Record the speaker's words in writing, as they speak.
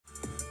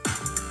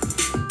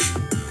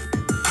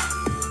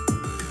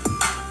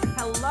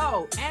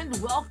Hello,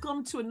 and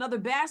welcome to another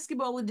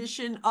basketball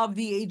edition of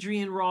the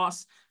Adrienne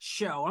Ross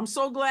Show. I'm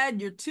so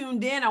glad you're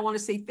tuned in. I want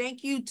to say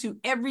thank you to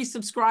every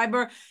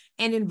subscriber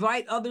and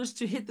invite others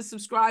to hit the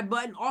subscribe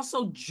button.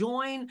 Also,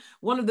 join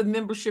one of the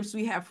memberships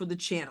we have for the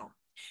channel.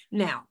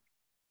 Now,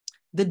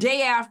 the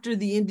day after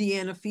the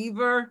Indiana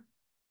Fever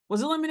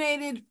was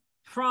eliminated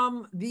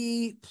from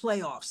the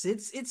playoffs,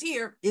 it's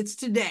here, it's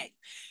today.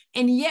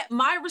 And yet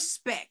my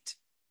respect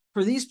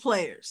for these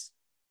players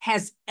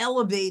has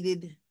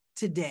elevated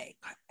today.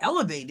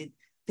 Elevated?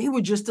 They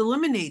were just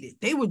eliminated.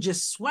 They were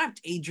just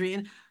swept,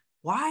 Adrienne.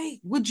 Why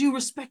would you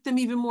respect them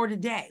even more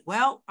today?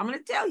 Well, I'm going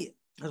to tell you.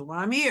 That's why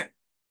I'm here.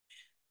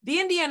 The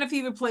Indiana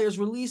Fever players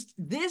released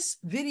this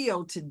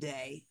video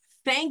today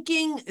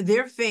thanking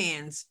their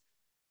fans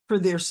for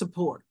their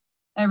support.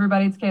 Hey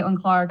everybody, it's Caitlin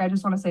Clark. I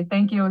just want to say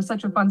thank you. It was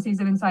such a fun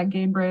season inside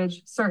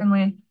Gamebridge.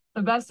 Certainly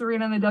the best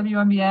arena in the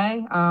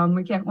WNBA.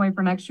 We can't wait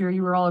for next year.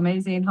 You were all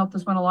amazing, helped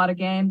us win a lot of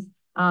games.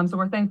 So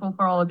we're thankful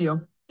for all of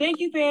you. Thank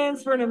you,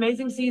 fans, for an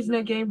amazing season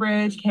at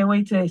Gamebridge. Can't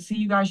wait to see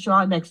you guys show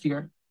out next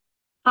year.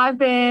 Hi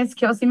fans,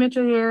 Kelsey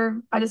Mitchell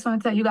here. I just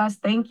want to tell you guys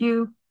thank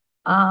you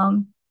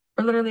for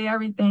literally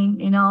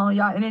everything. You know,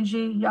 y'all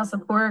energy, y'all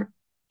support,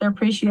 their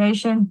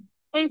appreciation.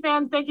 Hey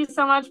fans, thank you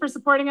so much for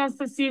supporting us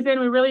this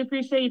season. We really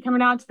appreciate you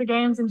coming out to the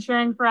games and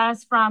cheering for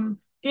us from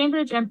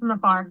Cambridge and from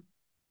afar.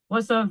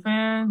 What's up,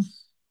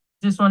 fans?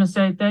 Just want to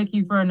say thank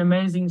you for an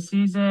amazing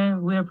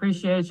season. We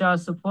appreciate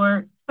y'all's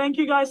support. Thank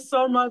you guys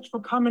so much for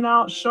coming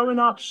out, showing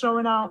up,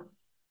 showing out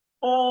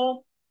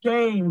all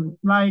game,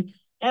 like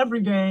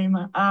every game.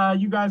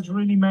 You guys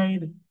really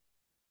made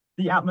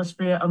the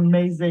atmosphere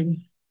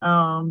amazing.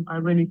 I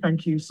really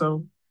thank you.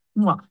 So,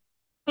 mwah.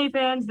 Hey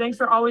fans, thanks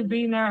for always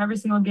being there every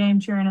single game,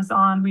 cheering us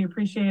on. We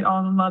appreciate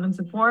all the love and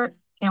support.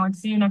 Can't wait to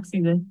see you next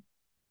season.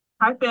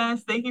 Hi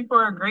fans, thank you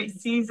for a great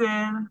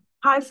season.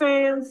 Hi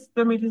fans,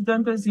 the meet is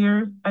done this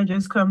year. I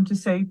just come to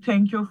say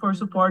thank you for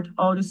support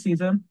all the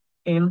season,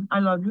 and I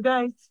love you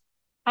guys.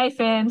 Hey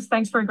fans,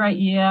 thanks for a great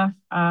year.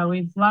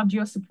 We've loved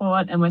your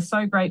support and we're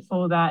so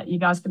grateful that you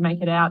guys could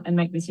make it out and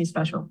make this year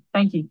special.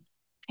 Thank you.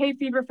 Hey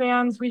Fever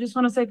fans, we just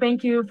want to say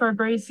thank you for a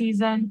great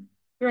season.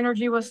 Your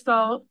energy was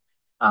stoked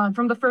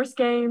from the first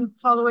game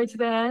all the way to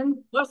the end.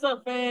 What's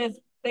up, fans?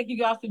 Thank you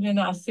guys for being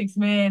our six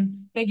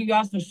man. Thank you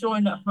guys for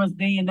showing up for us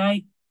day and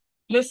night.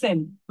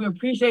 Listen, we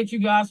appreciate you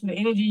guys for the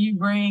energy you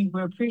bring.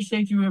 We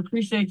appreciate you. We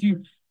appreciate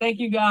you. Thank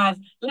you guys.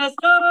 Let's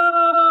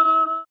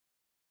go.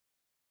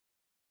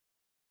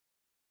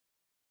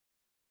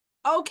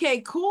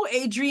 Okay, cool,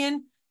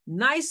 Adrienne.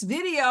 Nice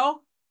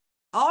video.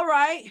 All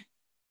right.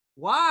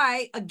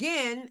 Why,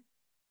 again,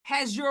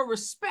 has your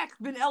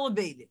respect been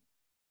elevated?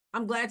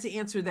 I'm glad to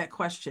answer that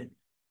question.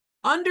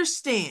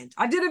 Understand,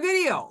 I did a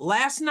video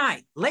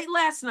late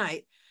last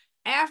night,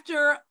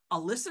 after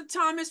Alyssa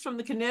Thomas from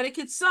the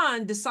Connecticut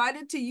Sun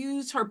decided to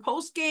use her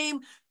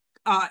post-game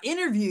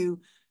interview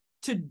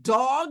to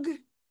dog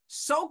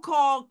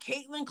so-called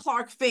Caitlin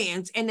Clark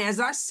fans. And as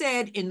I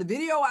said in the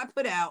video I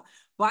put out,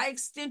 by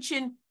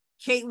extension,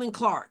 Caitlin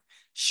Clark.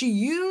 She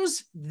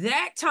used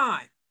that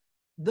time,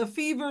 the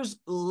Fever's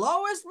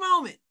lowest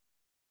moment,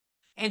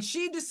 and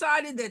she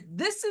decided that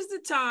this is the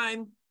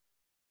time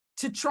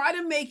to try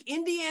to make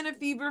Indiana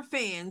Fever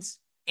fans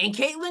and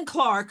Caitlin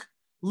Clark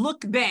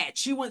look bad.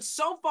 She went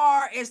so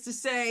far as to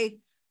say,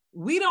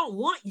 we don't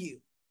want you.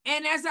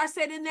 And as I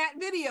said in that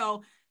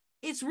video,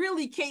 it's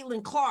really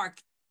Caitlin Clark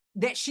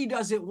that she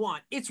doesn't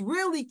want. It's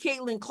really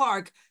Caitlin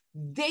Clark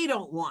they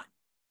don't want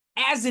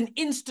as an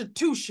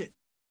institution.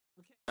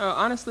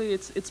 Honestly,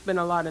 it's been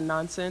a lot of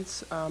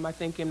nonsense. I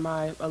think in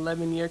my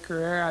 11-year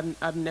career,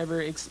 I've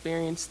never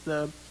experienced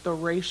the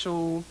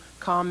racial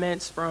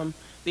comments from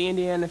the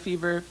Indiana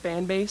Fever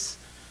fan base.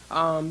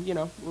 You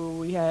know,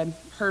 we had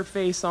her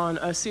face on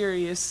a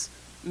serious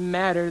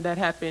matter that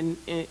happened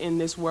in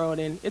this world,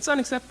 and it's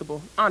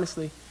unacceptable,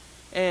 honestly.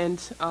 And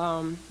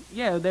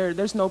yeah,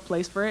 there's no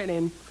place for it,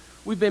 and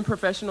we've been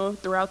professional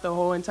throughout the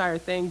whole entire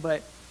thing,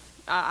 but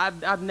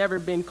I've never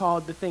been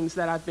called the things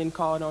that I've been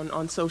called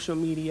on social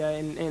media,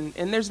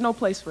 and there's no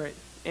place for it.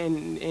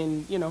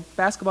 And you know,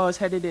 basketball is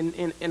headed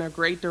in a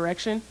great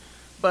direction,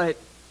 but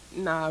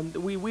nah,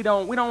 we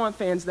don't want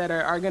fans that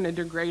are going to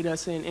degrade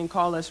us and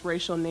call us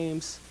racial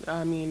names.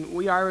 I mean,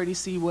 we already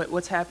see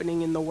what's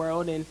happening in the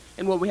world and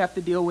what we have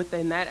to deal with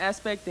in that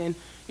aspect. And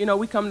you know,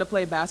 we come to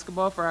play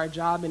basketball for our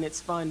job and it's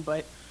fun,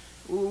 but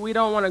we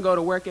don't want to go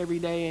to work every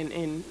day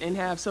and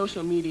have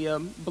social media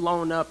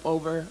blown up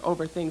over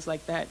things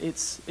like that.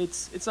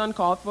 It's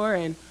uncalled for,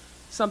 and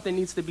something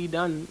needs to be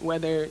done,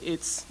 whether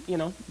it's, you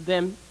know,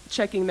 them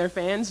checking their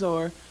fans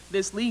or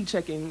this league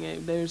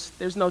checking.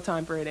 There's no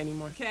time for it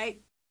anymore. Okay.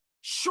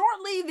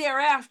 Shortly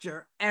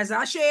thereafter, as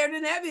I shared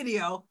in that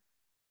video,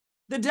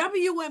 the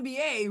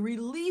WNBA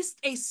released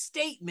a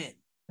statement.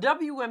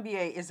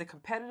 WNBA is a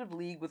competitive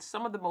league with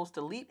some of the most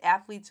elite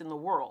athletes in the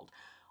world.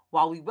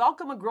 While we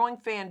welcome a growing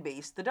fan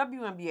base, the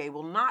WNBA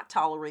will not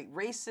tolerate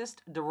racist,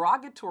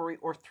 derogatory,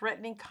 or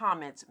threatening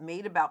comments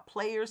made about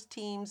players,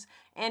 teams,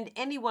 and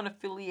anyone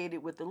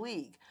affiliated with the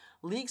league.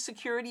 League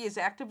security is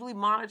actively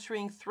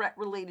monitoring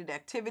threat-related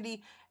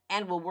activity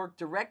and will work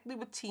directly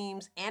with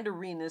teams and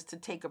arenas to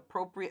take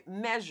appropriate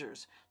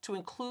measures, to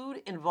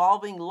include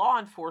involving law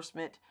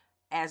enforcement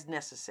as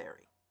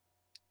necessary.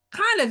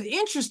 Kind of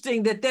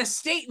interesting that that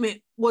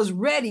statement was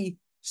ready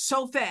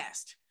so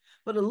fast.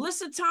 But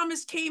Alyssa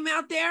Thomas came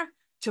out there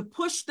to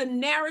push the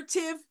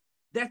narrative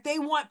that they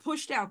want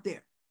pushed out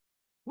there.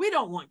 We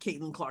don't want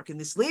Caitlin Clark in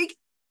this league.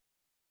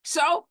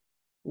 So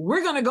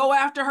we're going to go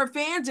after her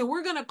fans, and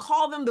we're going to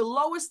call them the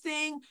lowest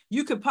thing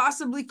you could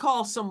possibly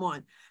call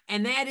someone.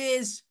 And that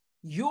is,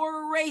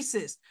 you're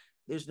racist.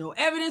 There's no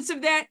evidence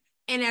of that.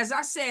 And as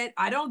I said,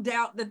 I don't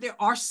doubt that there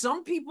are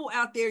some people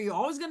out there. You're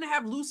always going to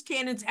have loose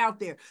cannons out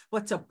there.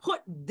 But to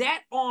put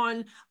that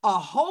on a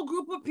whole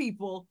group of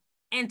people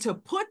and to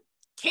put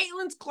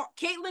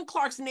Caitlin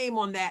Clark's name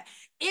on that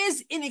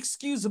is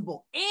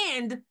inexcusable.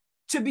 And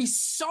to be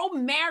so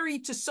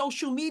married to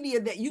social media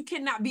that you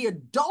cannot be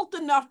adult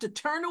enough to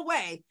turn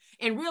away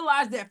and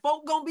realize that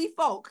folk gonna be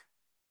folk,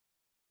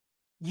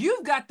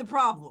 you've got the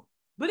problem.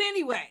 But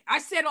anyway, I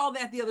said all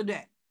that the other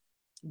day.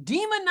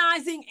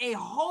 Demonizing a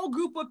whole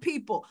group of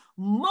people,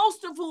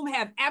 most of whom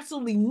have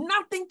absolutely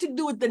nothing to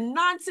do with the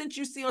nonsense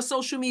you see on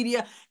social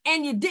media,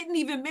 and you didn't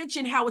even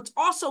mention how it's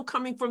also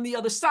coming from the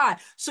other side.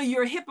 So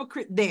you're a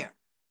hypocrite there.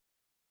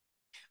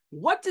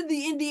 What did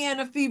the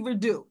Indiana Fever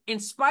do? In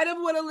spite of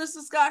what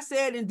Alyssa Scott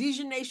said and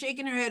Dejanay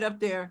shaking her head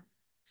up there,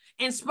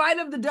 in spite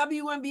of the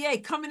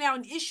WNBA coming out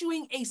and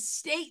issuing a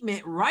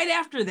statement right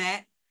after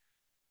that,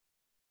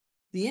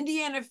 the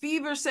Indiana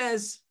Fever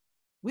says,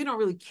 we don't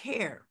really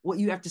care what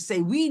you have to say.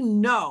 We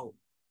know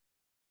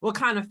what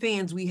kind of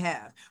fans we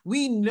have.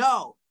 We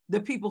know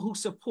the people who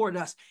support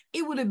us.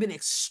 It would have been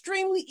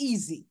extremely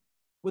easy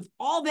with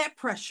all that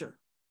pressure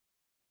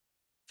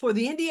for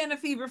the Indiana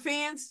Fever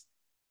fans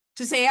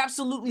to say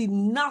absolutely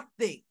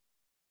nothing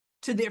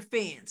to their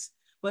fans.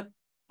 But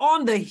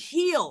on the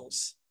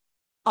heels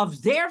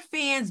of their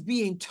fans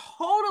being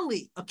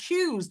totally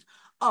accused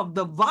of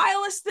the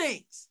vilest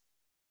things,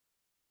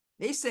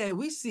 they said,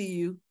 we see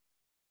you,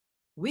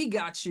 we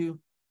got you,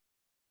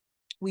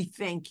 we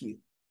thank you.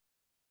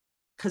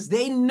 Because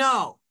they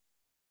know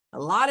a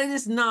lot of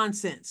this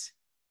nonsense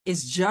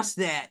is just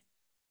that,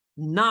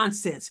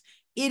 nonsense.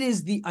 It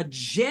is the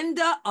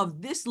agenda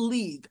of this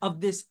league, of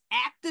this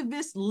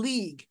activist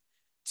league,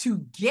 to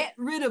get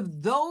rid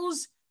of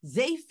those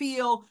they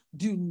feel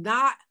do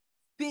not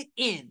fit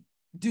in,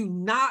 do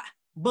not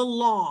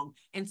belong.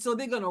 And so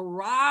they're going to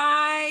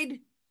ride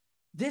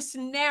this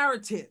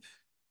narrative.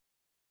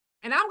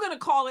 And I'm going to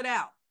call it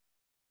out.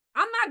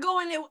 I'm not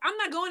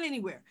going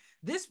anywhere.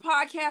 This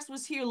podcast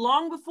was here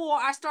long before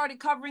I started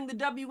covering the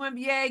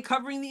WNBA,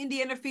 covering the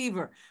Indiana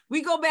Fever.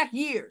 We go back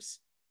years.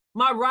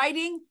 My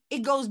writing, it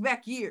goes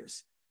back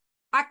years.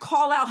 I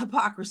call out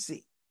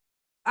hypocrisy.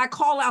 I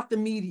call out the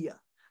media.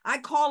 I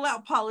call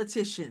out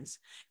politicians.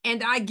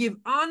 And I give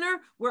honor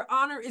where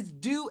honor is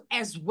due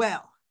as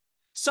well.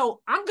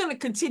 So I'm going to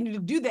continue to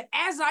do that.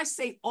 As I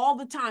say all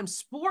the time,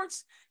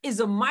 sports is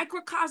a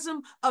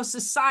microcosm of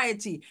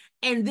society.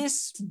 And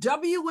this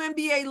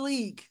WNBA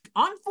league,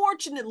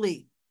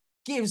 unfortunately,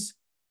 gives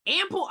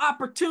ample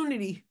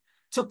opportunity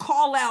to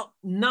call out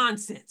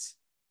nonsense.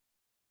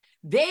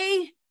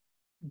 They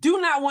do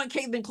not want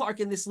Caitlin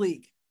Clark in this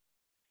league.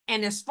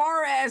 And as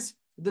far as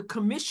the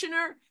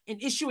commissioner in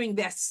issuing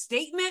that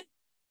statement,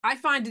 I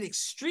find it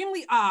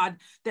extremely odd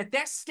that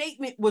that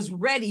statement was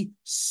ready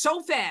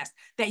so fast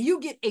that you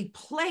get a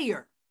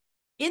player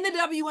in the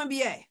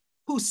WNBA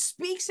who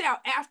speaks out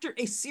after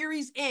a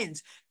series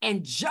ends.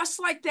 And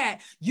just like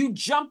that, you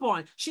jump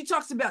on. She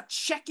talks about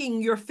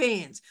checking your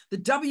fans. The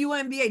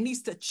WNBA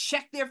needs to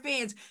check their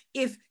fans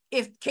if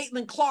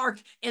Caitlin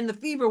Clark and the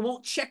Fever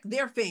won't check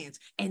their fans.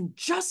 And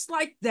just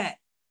like that,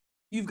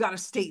 you've got a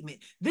statement.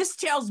 This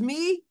tells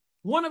me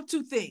one of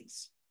two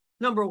things.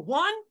 Number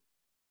one,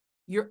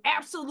 you're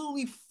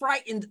absolutely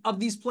frightened of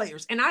these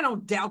players. And I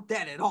don't doubt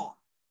that at all.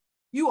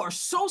 You are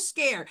so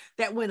scared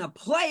that when a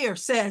player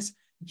says,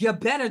 you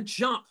better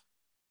jump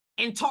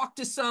and talk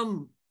to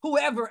some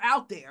whoever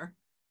out there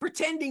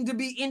pretending to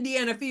be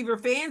Indiana Fever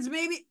fans,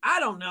 maybe, I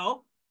don't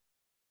know,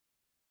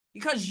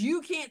 because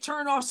you can't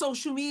turn off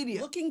social media.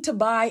 Looking to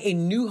buy a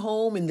new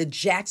home in the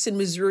Jackson,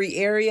 Missouri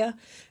area?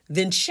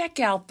 Then check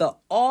out the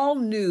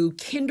all-new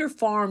Kinder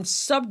Farm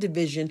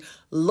subdivision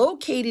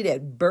located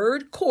at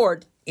Bird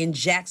Court in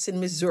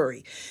Jackson,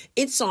 Missouri.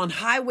 It's on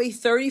Highway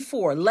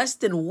 34, less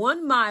than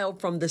 1 mile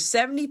from the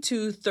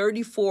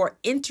 72-34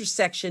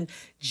 intersection,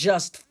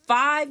 just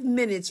 5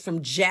 minutes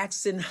from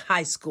Jackson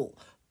High School.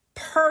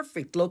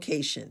 Perfect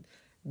location.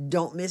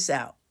 Don't miss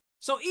out.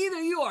 So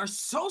either you are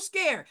so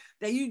scared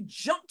that you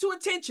jump to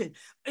attention.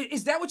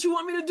 Is that what you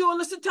want me to do,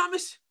 Alyssa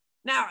Thomas?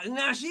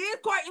 Now she is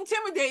quite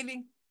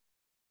intimidating.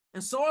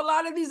 And so are a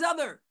lot of these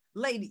other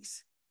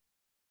ladies.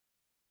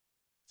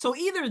 So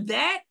either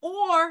that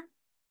or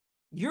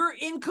you're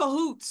in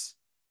cahoots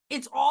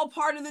It's all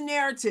part of the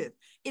narrative.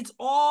 It's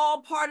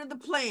all part of the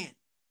plan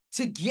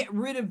to get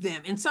rid of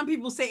them. And some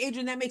people say,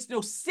 Adrienne, that makes no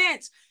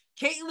sense.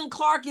 Caitlin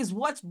Clark is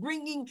what's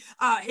bringing,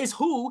 is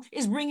who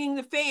is bringing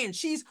the fans.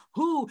 She's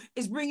who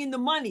is bringing the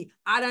money.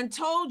 I done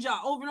told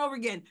y'all over and over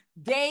again,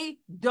 they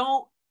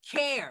don't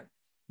care.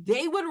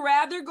 They would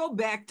rather go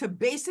back to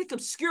basic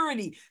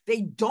obscurity.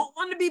 They don't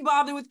want to be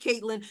bothered with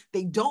Caitlin.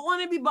 They don't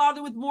want to be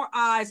bothered with more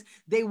eyes.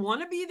 They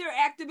want to be their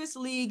activist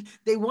league.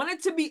 They want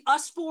it to be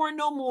us four and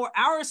no more,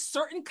 our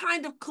certain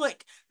kind of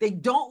clique. They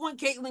don't want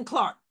Caitlin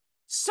Clark.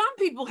 Some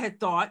people had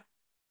thought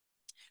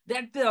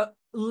that the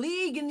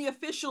league and the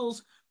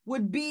officials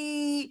would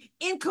be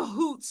in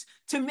cahoots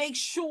to make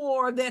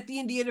sure that the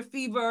Indiana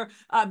Fever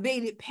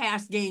made it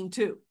past game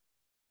 2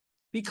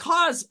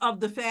 because of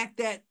the fact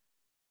that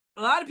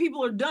a lot of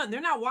people are done.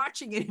 They're not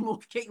watching anymore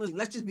for Caitlin.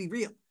 Let's just be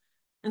real.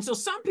 And so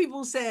some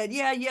people said,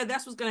 yeah,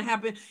 that's what's going to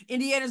happen.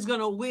 Indiana's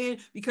going to win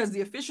because the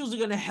officials are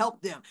going to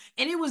help them.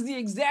 And it was the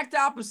exact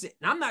opposite.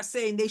 And I'm not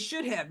saying they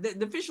should have.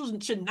 The officials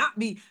should not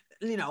be,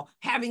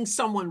 having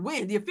someone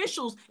win. The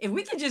officials, if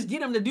we can just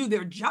get them to do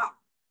their job.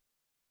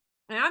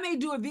 And I may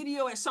do a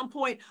video at some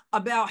point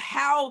about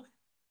how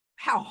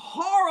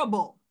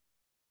horrible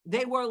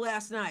they were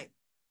last night.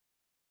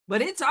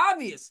 But it's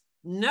obvious.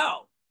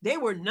 No, they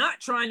were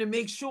not trying to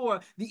make sure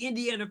the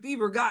Indiana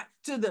Fever got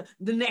to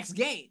the next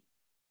game.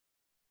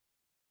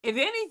 If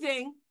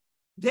anything,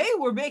 they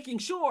were making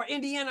sure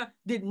Indiana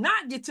did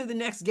not get to the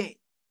next game.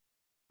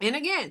 And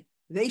again,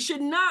 they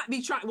should not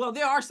be trying. Well,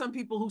 there are some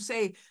people who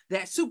say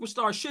that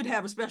superstars should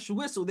have a special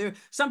whistle.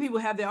 Some people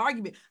have their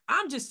argument.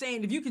 I'm just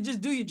saying, if you could just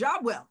do your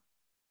job well.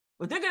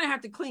 But they're going to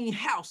have to clean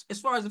house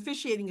as far as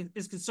officiating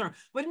is concerned.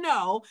 But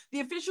no, the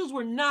officials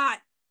were not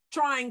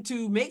trying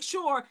to make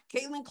sure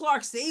Caitlin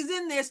Clark stays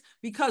in this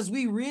because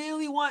we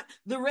really want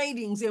the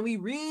ratings and we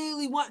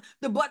really want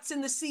the butts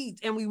in the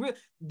seats. And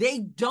they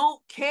don't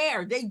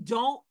care. They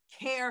don't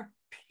care,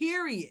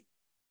 period.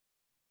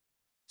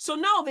 So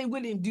no, they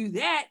wouldn't do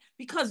that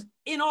because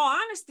in all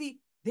honesty,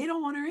 they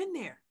don't want her in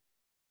there.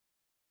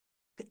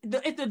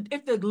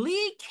 If the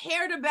league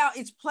cared about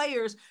its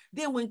players,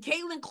 then when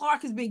Caitlin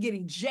Clark has been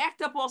getting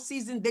jacked up all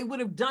season, they would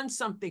have done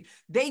something.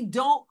 They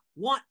don't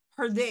want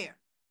her there.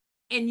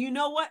 And you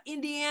know what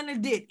Indiana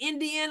did?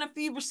 Indiana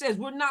Fever says,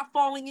 we're not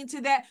falling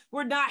into that.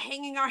 We're not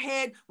hanging our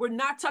head. We're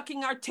not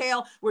tucking our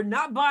tail. We're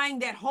not buying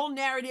that whole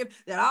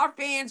narrative that our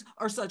fans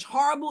are such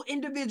horrible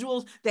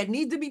individuals that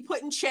need to be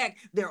put in check.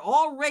 They're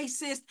all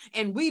racist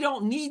and we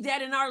don't need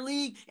that in our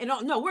league. And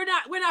no, we're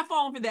not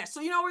falling for that.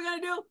 So you know what we're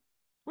going to do?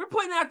 We're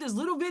putting out this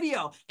little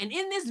video. And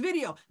in this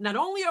video, not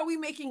only are we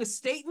making a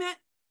statement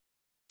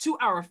to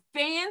our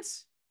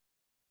fans,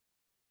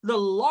 the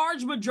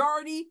large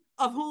majority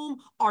of whom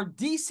are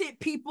decent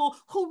people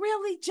who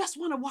really just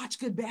want to watch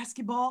good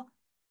basketball.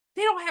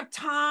 They don't have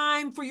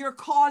time for your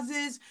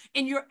causes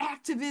and your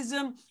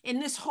activism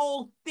and this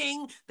whole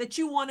thing that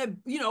you want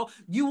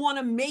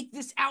to make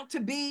this out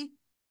to be.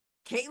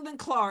 Caitlin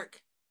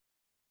Clark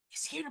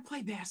is here to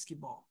play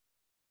basketball.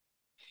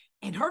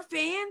 And her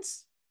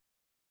fans,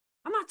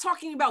 I'm not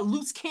talking about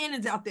loose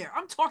cannons out there.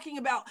 I'm talking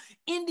about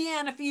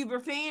Indiana Fever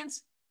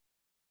fans.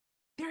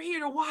 They're here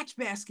to watch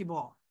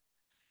basketball.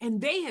 And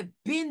they have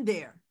been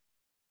there.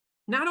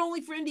 Not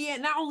only for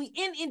Indiana, not only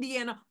in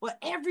Indiana, but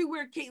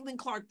everywhere Caitlin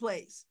Clark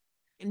plays.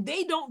 And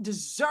they don't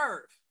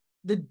deserve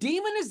the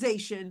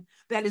demonization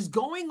that is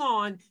going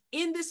on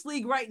in this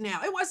league right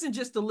now. It wasn't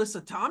just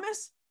Alyssa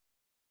Thomas.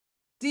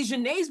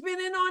 Dejanay's been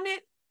in on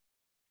it.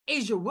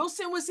 Asia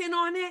Wilson was in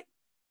on it.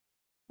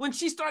 When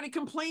she started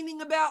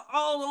complaining about, the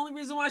only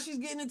reason why she's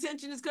getting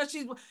attention is because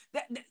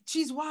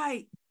she's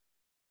white.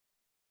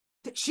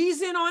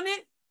 She's in on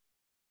it.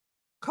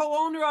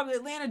 Co-owner of the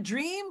Atlanta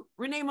Dream,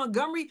 Renee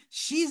Montgomery,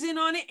 she's in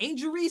on it.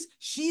 Angel Reese,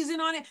 she's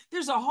in on it.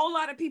 There's a whole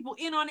lot of people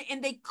in on it,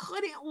 and they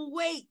couldn't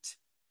wait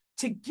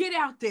to get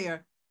out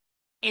there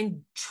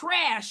and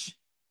trash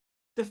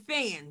the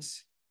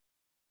fans,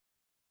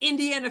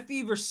 Indiana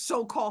Fever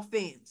so-called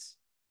fans,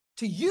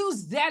 to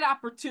use that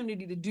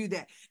opportunity to do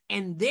that.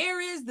 And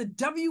there is the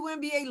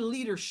WNBA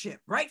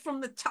leadership right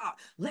from the top.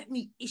 Let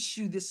me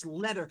issue this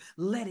letter.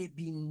 Let it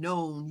be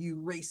known, you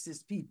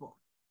racist people.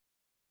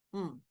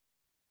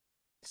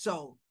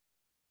 So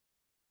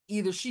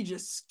either she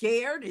just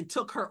scared and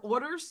took her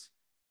orders,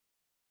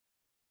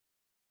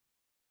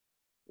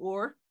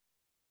 or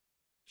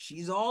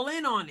she's all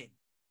in on it.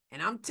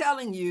 And I'm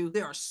telling you,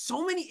 there are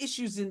so many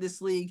issues in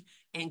this league,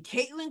 and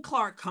Caitlin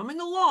Clark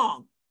coming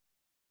along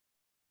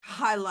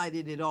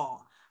highlighted it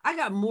all. I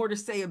got more to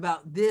say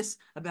about this,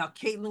 about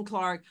Caitlin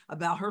Clark,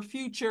 about her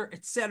future,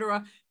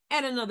 etc.,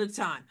 at another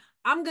time.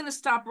 I'm going to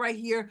stop right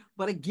here.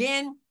 But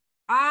again,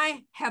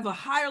 I have a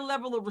higher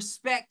level of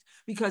respect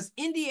because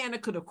Indiana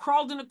could have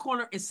crawled in the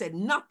corner and said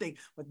nothing,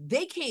 but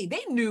they came.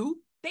 They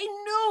knew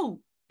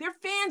their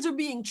fans are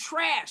being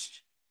trashed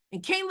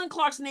and Caitlin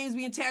Clark's name is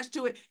being attached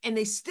to it. And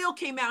they still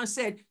came out and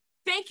said,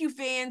 thank you,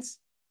 fans.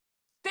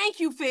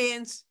 Thank you,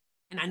 fans.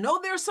 And I know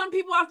there are some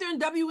people out there in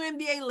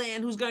WNBA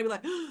land who's going to be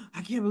like, oh,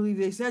 I can't believe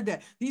they said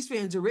that. These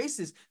fans are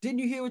racist. Didn't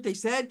you hear what they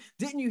said?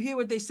 Didn't you hear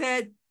what they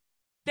said?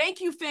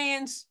 Thank you,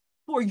 fans,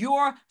 for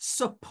your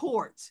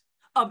support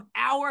of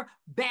our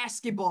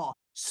basketball.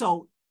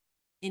 So,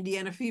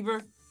 Indiana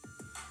Fever,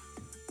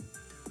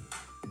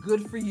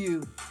 good for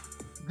you.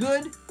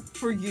 Good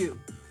for you.